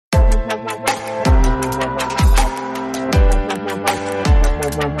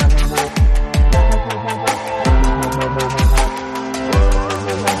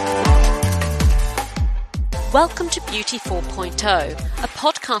Welcome to Beauty 4.0, a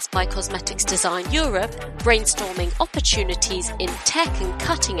podcast by Cosmetics Design Europe, brainstorming opportunities in tech and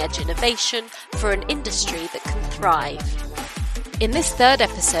cutting-edge innovation for an industry that can thrive. In this third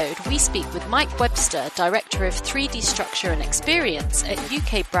episode, we speak with Mike Webster, Director of 3D Structure and Experience at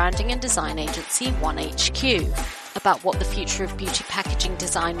UK branding and design agency 1HQ, about what the future of beauty packaging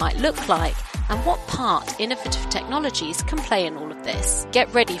design might look like and what part innovative technologies can play in all of this.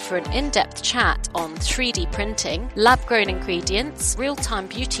 Get ready for an in-depth chat on 3D printing, lab-grown ingredients, real-time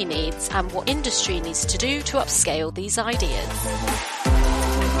beauty needs, and what industry needs to do to upscale these ideas.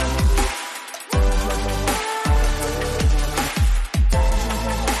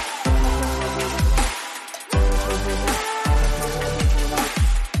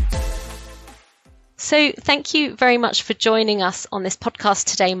 So thank you very much for joining us on this podcast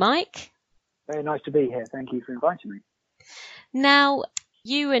today, Mike. Very nice to be here. Thank you for inviting me. Now,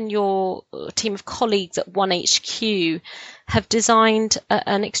 you and your team of colleagues at 1HQ have designed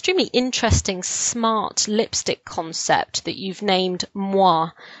an extremely interesting smart lipstick concept that you've named Moi.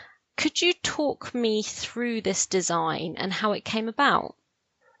 Could you talk me through this design and how it came about?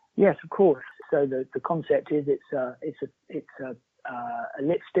 Yes, of course. So the concept is it's a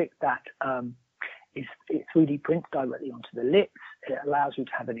lipstick that it 3D prints directly onto the lips. It allows you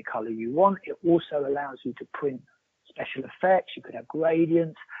to have any color you want. It also allows you to print special effects. You could have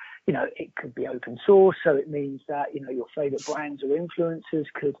gradients. It could be open source. So it means that, your favorite brands or influencers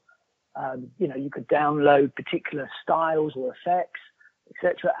could, you could download particular styles or effects,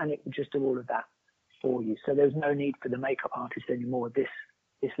 etc. And it would just do all of that for you. So there's no need for the makeup artist anymore. This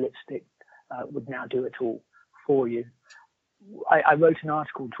lipstick would now do it all for you. I wrote an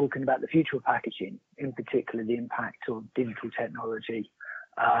article talking about the future of packaging, in particular the impact of digital technology,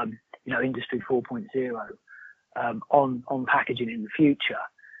 Industry 4.0 on packaging in the future.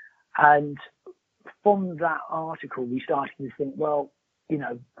 And from that article, we started to think, well,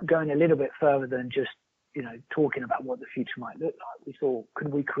 going a little bit further than just, talking about what the future might look like, we thought,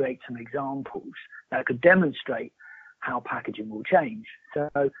 could we create some examples that could demonstrate how packaging will change? So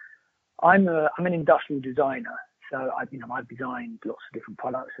I'm an industrial designer. So I've designed lots of different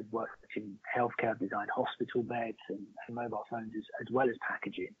products. I've worked in healthcare, I've designed hospital beds and mobile phones as well as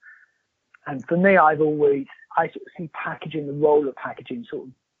packaging. And for me, I sort of see packaging, the role of packaging sort of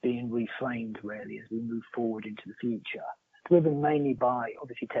being reframed really as we move forward into the future, driven mainly by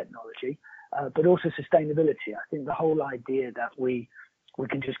obviously technology, but also sustainability. I think the whole idea that we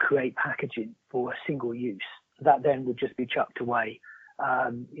can just create packaging for a single use, that then would just be chucked away.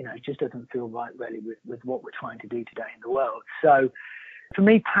 It just doesn't feel right really with what we're trying to do today in the world. So for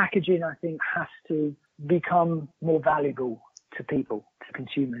me, packaging, I think, has to become more valuable to people, to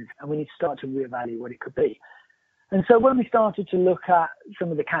consumers, and we need to start to reevaluate what it could be. And so when we started to look at some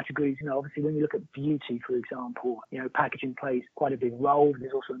of the categories, obviously when you look at beauty, for example, packaging plays quite a big role.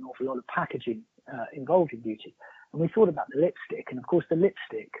 There's also an awful lot of packaging involved in beauty. And we thought about the lipstick, and of course the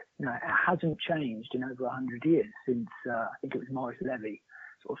lipstick, it hasn't changed in over 100 years since I think it was Maurice Levy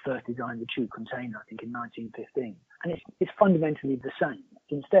sort of first designed the tube container, I think in 1915. And it's fundamentally the same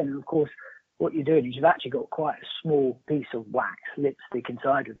since then. And of course, what you're doing is you've actually got quite a small piece of wax lipstick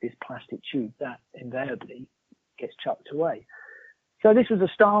inside of this plastic tube that invariably gets chucked away. So this was a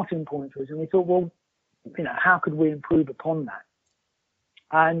starting point for us, and we thought, well, how could we improve upon that?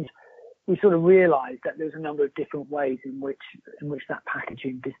 And we sort of realised that there's a number of different ways in which that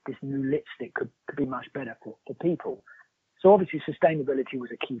packaging, this new lipstick could be much better for people. So obviously sustainability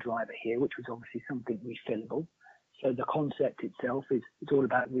was a key driver here, which was obviously something refillable. So the concept itself it's all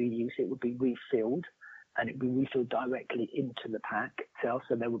about reuse. It would be refilled, and it would be refilled directly into the pack itself,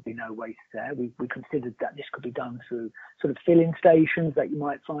 so there would be no waste there. We considered that this could be done through sort of filling stations that you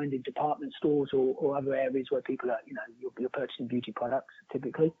might find in department stores or other areas where people are, you're purchasing beauty products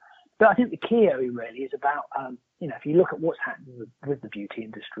typically. But I think the key area really is about, if you look at what's happening with the beauty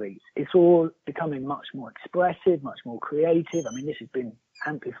industry, it's all becoming much more expressive, much more creative. I mean, this has been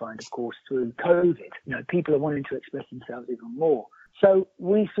amplified, of course, through COVID. People are wanting to express themselves even more. So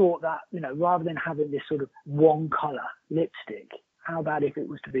we thought that, rather than having this sort of one colour lipstick, how about if it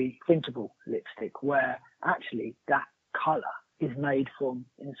was to be printable lipstick, where actually that colour is made from,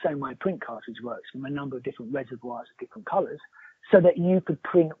 in the same way print cartridge works, from a number of different reservoirs of different colours, so that you could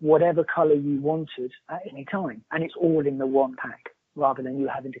print whatever colour you wanted at any time. And it's all in the one pack, rather than you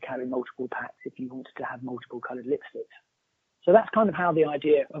having to carry multiple packs if you wanted to have multiple coloured lipsticks. So that's kind of how the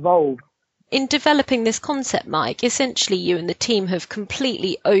idea evolved. In developing this concept, Mike, essentially you and the team have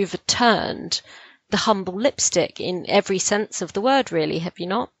completely overturned the humble lipstick in every sense of the word, really, have you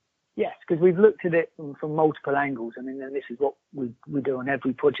not? Yes, because we've looked at it from multiple angles. I mean, and this is what we do on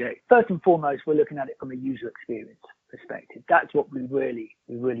every project. First and foremost, we're looking at it from a user experience perspective. That's what we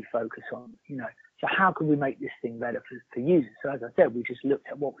really focus on, you know. So how can we make this thing better for users? So as I said, we just looked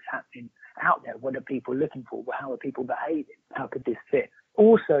at what was happening out there. What are people looking for? How are people behaving? How could this fit?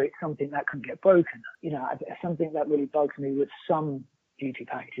 Also, it's something that can get broken. You know, something that really bugs me with some beauty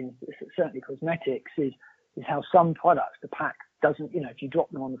packaging, certainly cosmetics, is how some products, the pack doesn't, you know, if you drop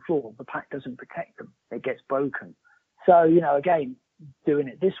them on the floor, the pack doesn't protect them. It gets broken. So, you know, again, doing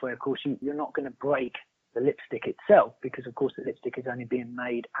it this way, of course, you're not going to break the lipstick itself, because of course the lipstick is only being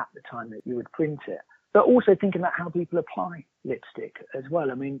made at the time that you would print it. But also thinking about how people apply lipstick as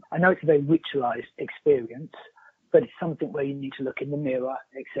well. I mean, I know it's a very ritualized experience, but it's something where you need to look in the mirror,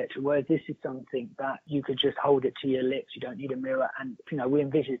 etc. Whereas this is something that you could just hold it to your lips. You don't need a mirror. And, you know, we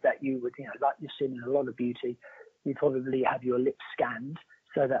envisage that you would, you know, like you've seen in a lot of beauty, you probably have your lips scanned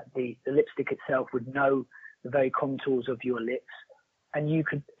so that the lipstick itself would know the very contours of your lips. And you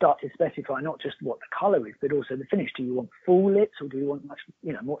could start to specify not just what the color is, but also the finish. Do you want full lips, or do you want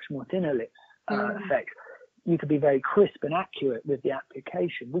much more thinner lips effect? You could be very crisp and accurate with the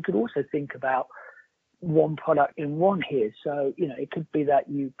application. We could also think about one product in one here. So, you know, it could be that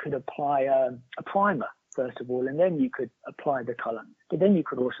you could apply a primer, first of all, and then you could apply the color. But then you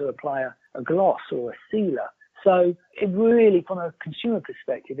could also apply a gloss or a sealer. So it really, from a consumer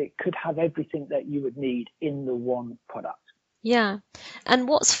perspective, it could have everything that you would need in the one product. Yeah. And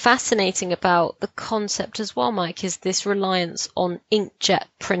what's fascinating about the concept as well, Mike, is this reliance on inkjet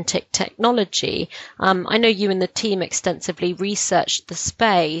printing technology. I know you and the team extensively researched the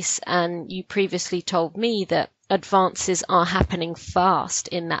space, and you previously told me that advances are happening fast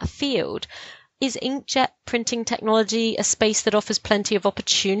in that field. Is inkjet printing technology a space that offers plenty of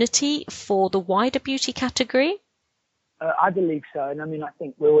opportunity for the wider beauty category? I believe so. And I mean, I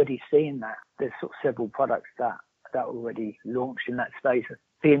think we're already seeing that. There's sort of several products that already launched in that space.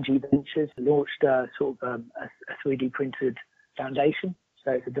 P&G Ventures launched a 3D printed foundation.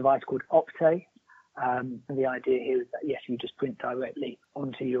 So it's a device called Opte. And the idea here is that, yes, you just print directly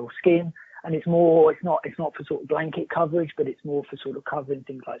onto your skin. And it's not for sort of blanket coverage, but it's more for sort of covering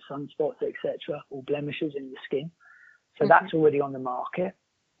things like sunspots, etc., or blemishes in the skin. So that's already on the market.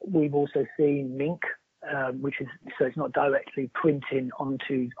 We've also seen Mink, which is, so it's not directly printing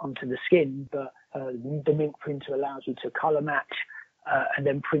onto the skin, but the Mink printer allows you to color match and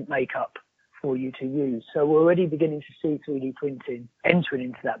then print makeup for you to use. So we're already beginning to see 3D printing entering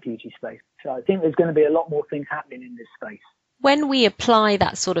into that beauty space. So I think there's going to be a lot more things happening in this space. When we apply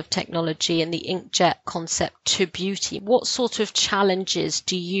that sort of technology and the inkjet concept to beauty, what sort of challenges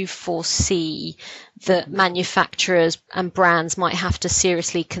do you foresee that manufacturers and brands might have to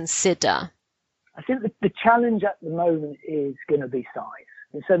seriously consider? I think the challenge at the moment is going to be size.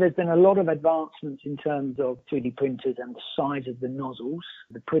 And so there's been a lot of advancements in terms of 3D printers and the size of the nozzles,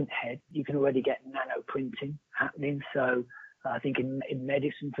 the print head. You can already get nano printing happening. So I think in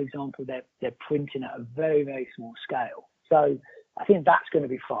medicine, for example, they're printing at a very, very small scale. So I think that's going to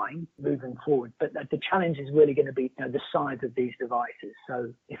be fine moving forward. But the challenge is really going to be, you know, the size of these devices.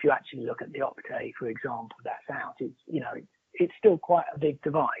 So if you actually look at the Opte, for example, that's out, it's still quite a big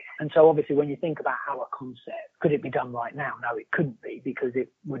device. And so obviously when you think about our concept, could it be done right now? No, it couldn't be, because it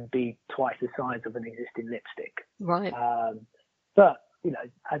would be twice the size of an existing lipstick. Right. But, you know,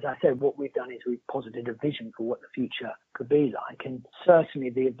 as I said, what we've done is we've posited a vision for what the future could be like. And certainly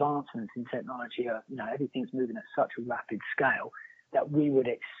the advancements in technology are, you know, everything's moving at such a rapid scale that we would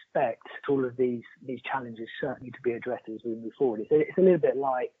expect all of these challenges certainly to be addressed as we move forward. It's a little bit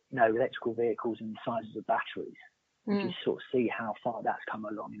like, you know, electrical vehicles and the sizes of batteries. You just sort of see how far that's come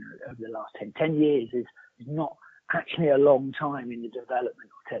along, you know, over the last 10 years is not actually a long time in the development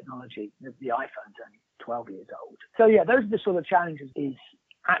of technology. The iPhone's only 12 years old. So yeah, those are the sort of challenges, is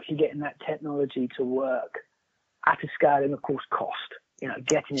actually getting that technology to work at a scale and of course cost, you know,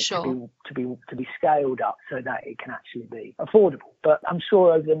 getting it to be scaled up so that it can actually be affordable. But I'm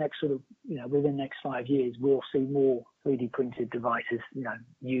sure over the next sort of, you know, within the next 5 years, we'll see more 3D printed devices, you know,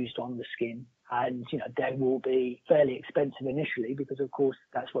 used on the skin. And, you know, they will be fairly expensive initially because, of course,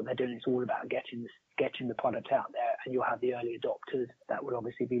 that's what they're doing. It's all about getting the product out there, and you'll have the early adopters that will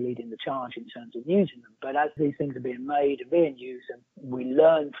obviously be leading the charge in terms of using them. But as these things are being made and being used and we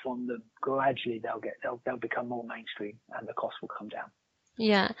learn from them, gradually they'll become more mainstream and the cost will come down.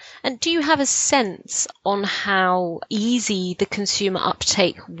 Yeah. And do you have a sense on how easy the consumer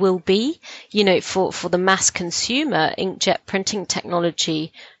uptake will be? You know, for the mass consumer, inkjet printing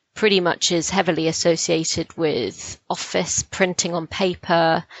technology pretty much is heavily associated with office printing on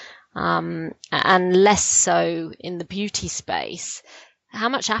paper, and less so in the beauty space. How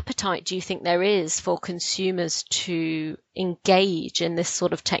much appetite do you think there is for consumers to engage in this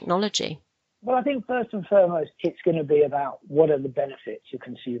sort of technology? Well, I think first and foremost, it's going to be about what are the benefits to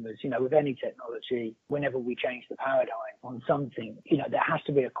consumers. With any technology, whenever we change the paradigm on something, there has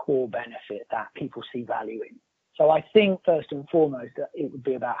to be a core benefit that people see value in. So I think first and foremost that it would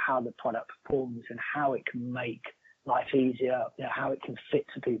be about how the product performs and how it can make life easier, how it can fit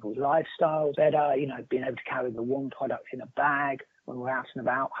to people's lifestyles better, being able to carry the one product in a bag when we're out and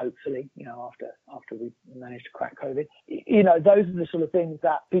about, hopefully, after we manage to crack COVID. Those are the sort of things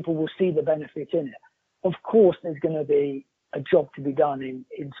that people will see the benefit in it. Of course, there's going to be a job to be done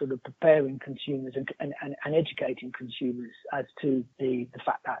in sort of preparing consumers and educating consumers as to the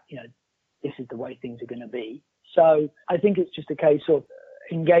fact that, this is the way things are going to be. So I think it's just a case of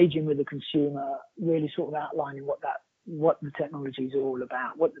engaging with the consumer, really sort of outlining what the technologies are all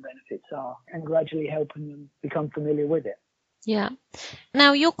about, what the benefits are, and gradually helping them become familiar with it. Yeah.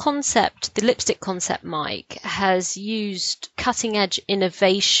 Now, your concept, the lipstick concept, Mike, has used cutting edge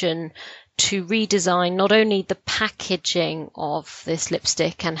innovation to redesign not only the packaging of this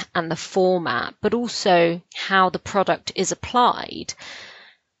lipstick and the format, but also how the product is applied.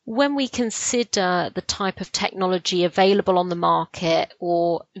 When we consider the type of technology available on the market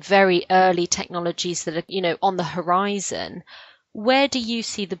or very early technologies that are, on the horizon, where do you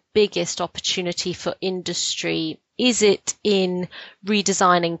see the biggest opportunity for industry? Is it in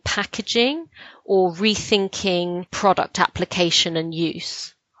redesigning packaging or rethinking product application and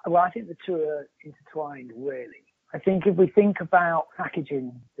use? Well, I think the two are intertwined, really. I think if we think about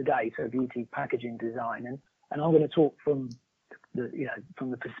packaging today, so beauty packaging design, and I'm going to talk from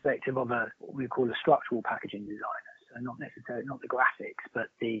the perspective of what we call a structural packaging designer. So not the graphics, but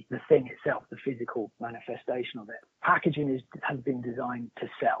the thing itself, the physical manifestation of it. Packaging has been designed to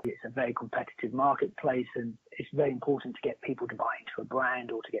sell. It's a very competitive marketplace, and it's very important to get people to buy into a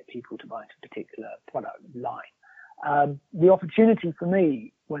brand or to get people to buy into a particular product line. The opportunity for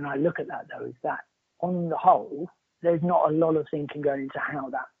me when I look at that, though, is that on the whole, there's not a lot of thinking going into how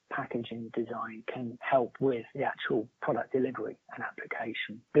that packaging design can help with the actual product delivery and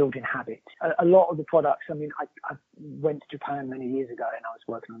application, building habits. A lot of the products, I went to Japan many years ago and I was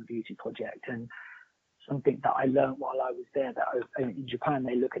working on a beauty project, and something that I learned while I was there, that in Japan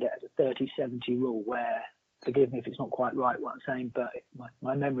they look at it as a 30-70 rule, where, forgive me if it's not quite right what I'm saying, but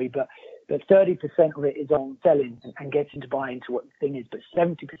my memory, but 30% of it is on selling and getting to buy into what the thing is, but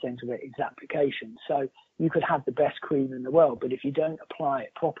 70% of it is application. So you could have the best cream in the world, but if you don't apply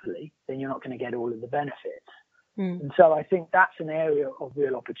it properly, then you're not going to get all of the benefits. And so I think that's an area of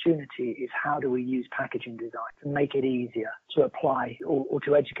real opportunity, is how do we use packaging design to make it easier to apply or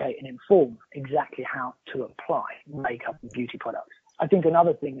to educate and inform exactly how to apply makeup and beauty products. I think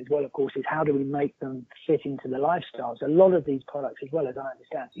another thing as well, of course, is how do we make them fit into the lifestyles? A lot of these products, as well as I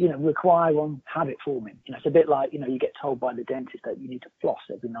understand, require on habit forming. It's a bit like, you get told by the dentist that you need to floss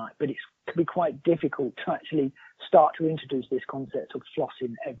every night, but it can be quite difficult to actually start to introduce this concept of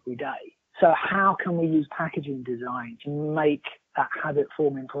flossing every day. So how can we use packaging design to make that habit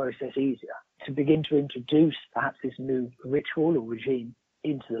forming process easier, to begin to introduce perhaps this new ritual or regime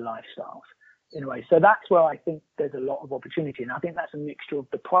into the lifestyles? In a way. So that's where I think there's a lot of opportunity. And I think that's a mixture of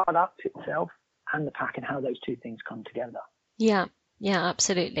the product itself and the pack, and how those two things come together. Yeah,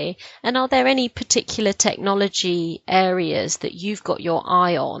 absolutely. And are there any particular technology areas that you've got your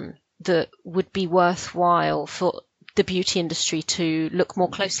eye on that would be worthwhile for the beauty industry to look more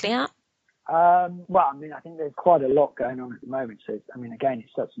closely at? I think there's quite a lot going on at the moment. So, again,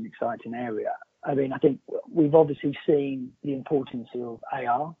 it's such an exciting area. I think we've obviously seen the importance of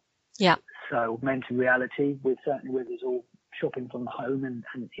AR. Yeah. So augmented reality, with us all shopping from home and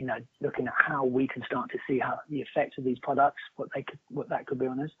looking at how we can start to see how the effects of these products, what that could be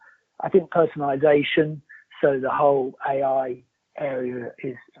on us. I think personalization, so the whole AI area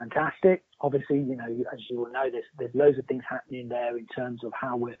is fantastic. Obviously, as you all know, there's loads of things happening there in terms of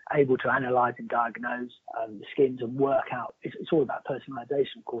how we're able to analyze and diagnose the skins and work out. It's all about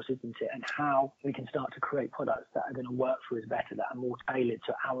personalization, of course, isn't it? And how we can start to create products that are going to work for us better, that are more tailored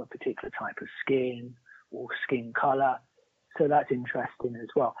to our particular type of skin or skin color. So that's interesting as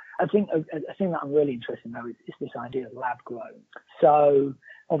well. I think a thing that I'm really interested in, though, is this idea of lab grown. So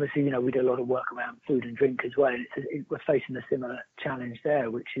obviously, we do a lot of work around food and drink as well. And we're facing a similar challenge there,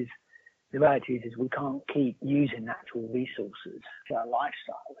 which is, the reality is we can't keep using natural resources for our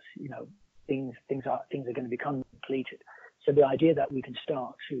lifestyles. Things are going to become depleted. So the idea that we can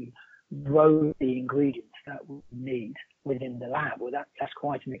start to grow the ingredients that we need within the lab, well, that's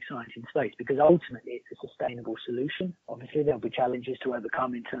quite an exciting space, because ultimately it's a sustainable solution. Obviously, there'll be challenges to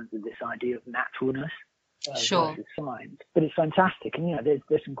overcome in terms of this idea of naturalness. Sure. versus science. But it's fantastic. And,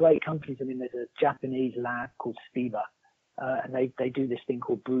 there's some great companies. I mean, there's a Japanese lab called Spiva, and they do this thing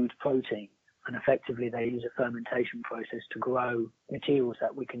called brewed protein. And effectively, they use a fermentation process to grow materials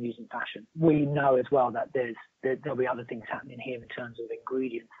that we can use in fashion. We know as well that there'll be other things happening here in terms of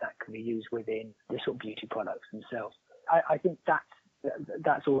ingredients that can be used within the sort of beauty products themselves. I think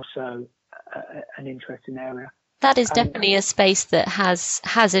that's also an interesting area. That is definitely a space that has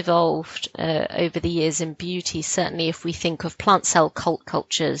evolved over the years in beauty. Certainly, if we think of plant cell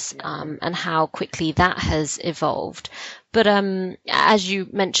cultures and how quickly that has evolved. But as you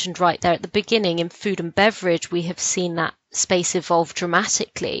mentioned right there at the beginning, in food and beverage, we have seen that space evolve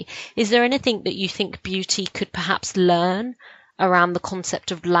dramatically. Is there anything that you think beauty could perhaps learn around the concept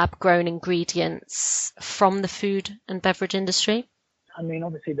of lab-grown ingredients from the food and beverage industry? I mean,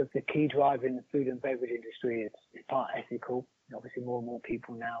 obviously, the key driver in the food and beverage industry is part ethical. Obviously, more and more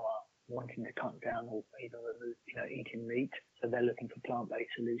people now are wanting to cut down or even remove, eating meat. So they're looking for plant-based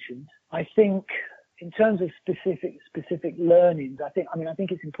solutions. I think in terms of specific learnings, I think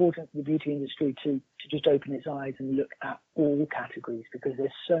it's important for the beauty industry to just open its eyes and look at all categories, because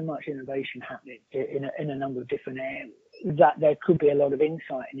there's so much innovation happening in a number of different areas that there could be a lot of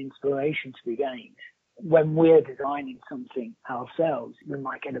insight and inspiration to be gained. When we're designing something ourselves, we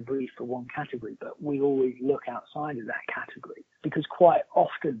might get a brief for one category, but we always look outside of that category, because quite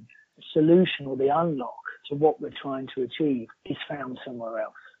often the solution or the unlock to what we're trying to achieve is found somewhere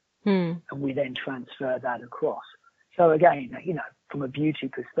else. And we then transfer that across. So again, from a beauty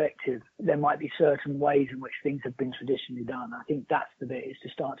perspective, there might be certain ways in which things have been traditionally done. I think that's the bit, is to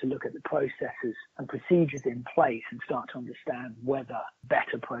start to look at the processes and procedures in place and start to understand whether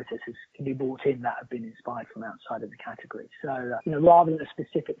better processes can be brought in that have been inspired from outside of the category. So, rather than a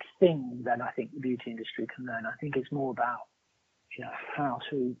specific thing that I think the beauty industry can learn, I think it's more about how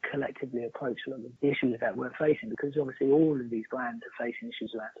to collectively approach a lot of the issues that we're facing, because obviously all of these brands are facing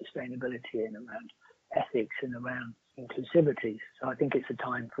issues around sustainability and around ethics and around inclusivity. So I think it's a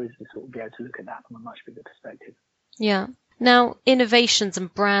time for us to sort of be able to look at that from a much bigger perspective. Yeah. Now, innovations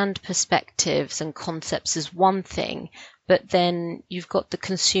and brand perspectives and concepts is one thing, but then you've got the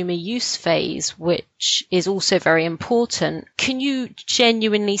consumer use phase, which is also very important. Can you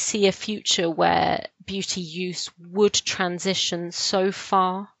genuinely see a future where beauty use would transition so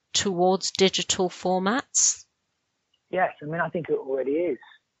far towards digital formats? Yes, I think it already is.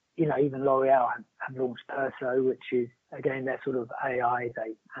 Even L'Oreal have launched Perso, which is, again, they're sort of AI.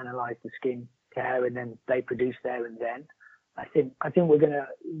 They analyze the skin care and then they produce there and then. I think we're going to,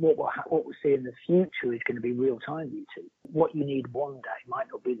 what we'll see in the future is going to be real-time beauty. What you need one day might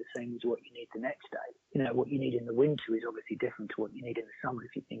not be the same as what you need the next day. What you need in the winter is obviously different to what you need in the summer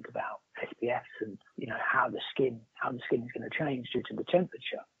if you think about SPFs and, how the skin is going to change due to the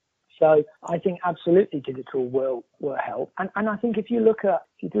temperature. So I think absolutely digital will help. And I think if you look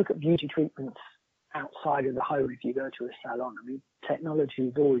at beauty treatments outside of the home, if you go to a salon, technology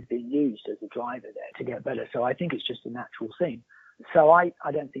has always been used as a driver there to get better. So I think it's just a natural thing. So I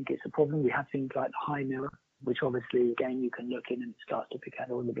don't think it's a problem. We have things like the high mirror, which obviously, again, you can look in and it starts to pick out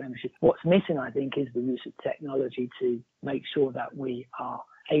all the blemishes. What's missing, I think, is the use of technology to make sure that we are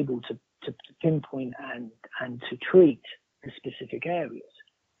able to pinpoint and to treat the specific areas.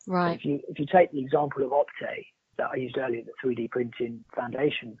 Right. If you take the example of Opté that I used earlier, the 3D printing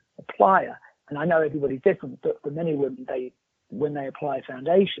foundation applier, and I know everybody's different, but for many women, when they apply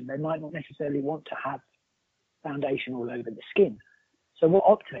foundation, they might not necessarily want to have foundation all over the skin. So what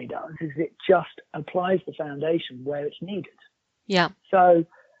Opté does is it just applies the foundation where it's needed. Yeah. So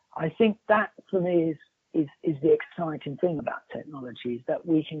I think that for me is the exciting thing about technology, is that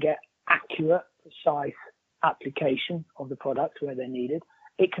we can get accurate, precise application of the product where they're needed.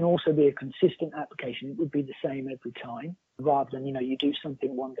 It can also be a consistent application. It would be the same every time, rather than, you do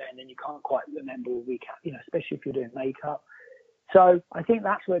something one day and then you can't quite remember or recap, especially if you're doing makeup. So I think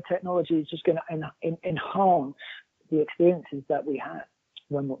that's where technology is just going to enhance the experiences that we have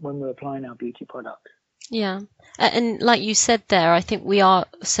when we're applying our beauty products. Yeah. And like you said there, I think we are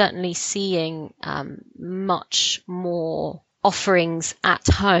certainly seeing much more offerings at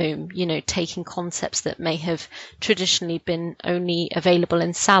home, taking concepts that may have traditionally been only available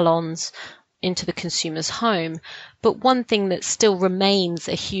in salons into the consumer's home. But one thing that still remains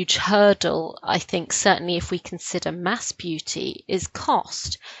a huge hurdle, I think, certainly if we consider mass beauty, is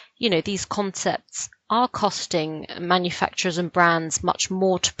cost. These concepts are costing manufacturers and brands much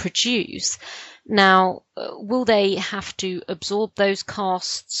more to produce. Now, will they have to absorb those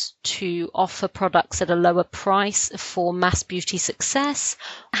costs to offer products at a lower price for mass beauty success?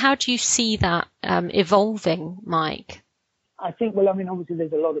 How do you see that evolving, Mike? I think, well, I mean, obviously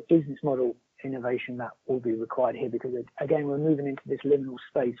there's a lot of business model innovation that will be required here because, again, we're moving into this liminal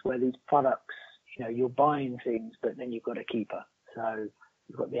space where these products, you're buying things, but then you've got a keeper. So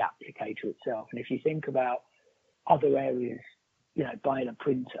you've got the applicator itself. And if you think about other areas, buying a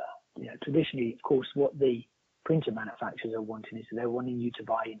printer, traditionally, of course, what the printer manufacturers are wanting is they're wanting you to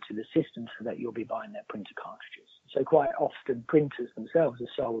buy into the system so that you'll be buying their printer cartridges. So quite often printers themselves are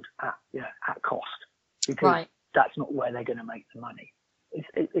sold at cost because that's not where they're going to make the money.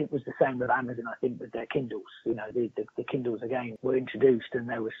 It was the same with Amazon, I think, with their Kindles. The Kindles, again, were introduced and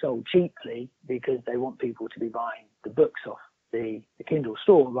they were sold cheaply because they want people to be buying the books off the Kindle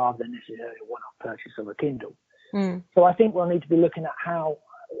store rather than necessarily a one-off purchase of a Kindle. Mm. So I think we'll need to be looking at how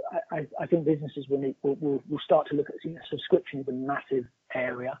I think businesses will start to look at subscription is a massive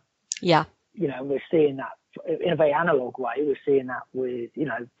area. Yeah. We're seeing that in a very analog way. We're seeing that with,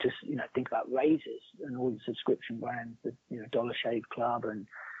 think about razors and all the subscription brands, the, Dollar Shave Club and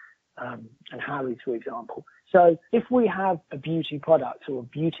Harry's, for example. So if we have a beauty product or a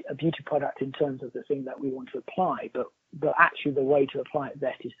beauty product in terms of the thing that we want to apply, but actually the way to apply it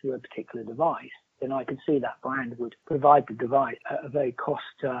best is through a particular device, then I can see that brand would provide the device at a very cost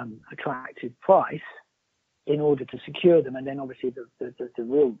attractive price in order to secure them. And then obviously the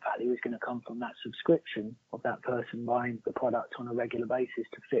real value is going to come from that subscription of that person buying the product on a regular basis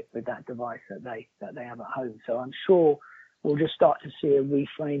to fit with that device that they have at home. So I'm sure we'll just start to see a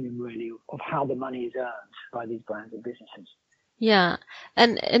reframing really of how the money is earned by these brands and businesses. Yeah.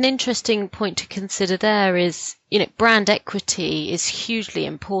 And an interesting point to consider there is, brand equity is hugely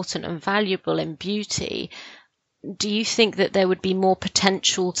important and valuable in beauty. Do you think that there would be more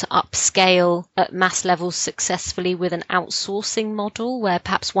potential to upscale at mass levels successfully with an outsourcing model where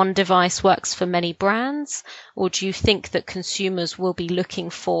perhaps one device works for many brands? Or do you think that consumers will be looking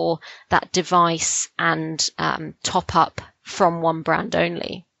for that device and top up from one brand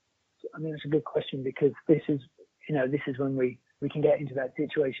only? I mean, it's a good question because this is when we can get into that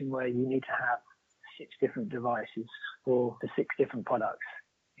situation where you need to have 6 different devices for the 6 different products.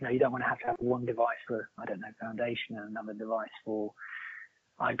 You don't want to have one device for, foundation and another device for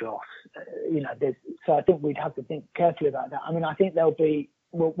eyegloss. So I think we'd have to think carefully about that. I mean, I think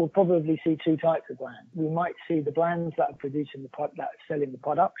we'll probably see 2 types of brands. We might see the brands that are producing that are selling the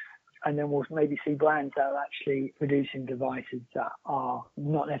products, and then we'll maybe see brands that are actually producing devices that are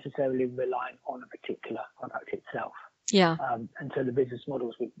not necessarily relying on a particular product itself. Yeah. And so the business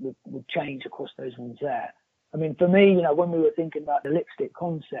models would change across those ones there. I mean, for me, when we were thinking about the lipstick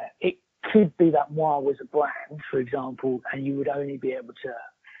concept, it could be that Moi was a brand, for example, and you would only be able to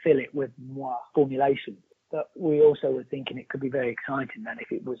fill it with Moi formulations. But we also were thinking it could be very exciting that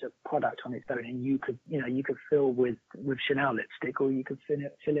if it was a product on its own and you could fill with Chanel lipstick or you could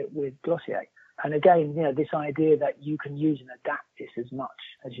fill it with Glossier. And again, this idea that you can use and adapt this as much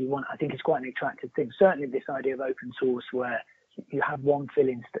as you want, I think is quite an attractive thing. Certainly this idea of open source where you have one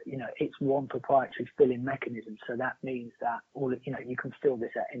filling, it's one proprietary filling mechanism. So that means that you can fill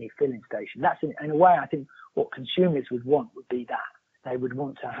this at any filling station. That's in a way, I think what consumers would want would be that. They would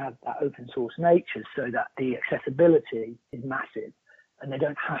want to have that open source nature so that the accessibility is massive and they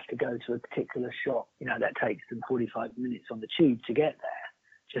don't have to go to a particular shop, that takes them 45 minutes on the tube to get there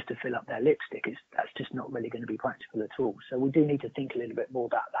just to fill up their lipstick. That's just not really going to be practical at all. So we do need to think a little bit more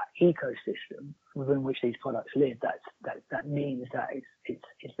about that ecosystem within which these products live. That means that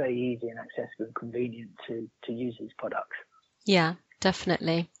it's very easy and accessible and convenient to use these products. Yeah,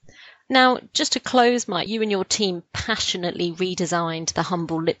 definitely. Now, just to close, Mike, you and your team passionately redesigned the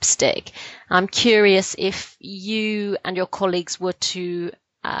Humble lipstick. I'm curious if you and your colleagues were to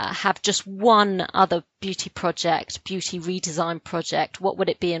have just one other beauty redesign project, what would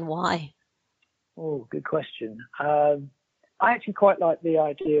it be and why? Oh, good question. I actually quite like the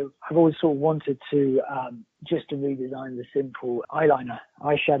idea. I've always sort of wanted to just to redesign the simple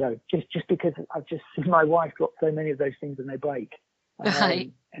eyeshadow, just because I've just seen my wife got so many of those things and they break.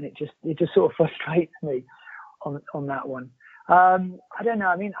 Right. And it just sort of frustrates me on that one. I don't know.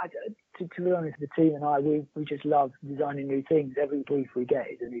 I mean, to be honest, the team and I, we just love designing new things. Every brief we get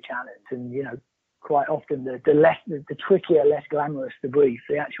is a new challenge, and quite often the trickier, less glamorous the brief,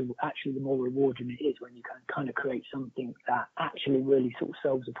 actually the more rewarding it is when you can kind of create something that actually really sort of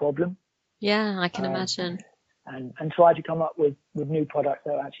solves a problem. Yeah, I can imagine. And try to come up with new products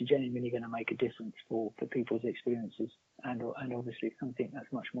that are actually genuinely going to make a difference for people's experiences, and obviously something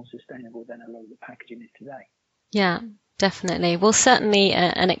that's much more sustainable than a lot of the packaging is today. Yeah, definitely. Well, certainly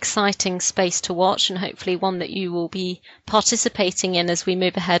an exciting space to watch and hopefully one that you will be participating in as we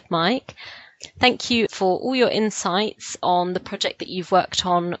move ahead, Mike. Thank you for all your insights on the project that you've worked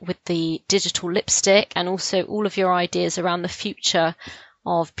on with the digital lipstick, and also all of your ideas around the future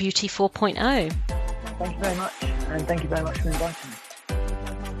of Beauty 4.0. Thank you very much, and thank you very much for inviting me.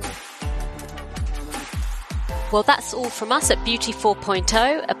 Well, that's all from us at Beauty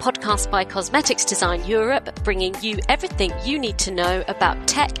 4.0, a podcast by Cosmetics Design Europe, bringing you everything you need to know about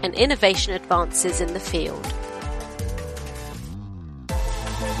tech and innovation advances in the field.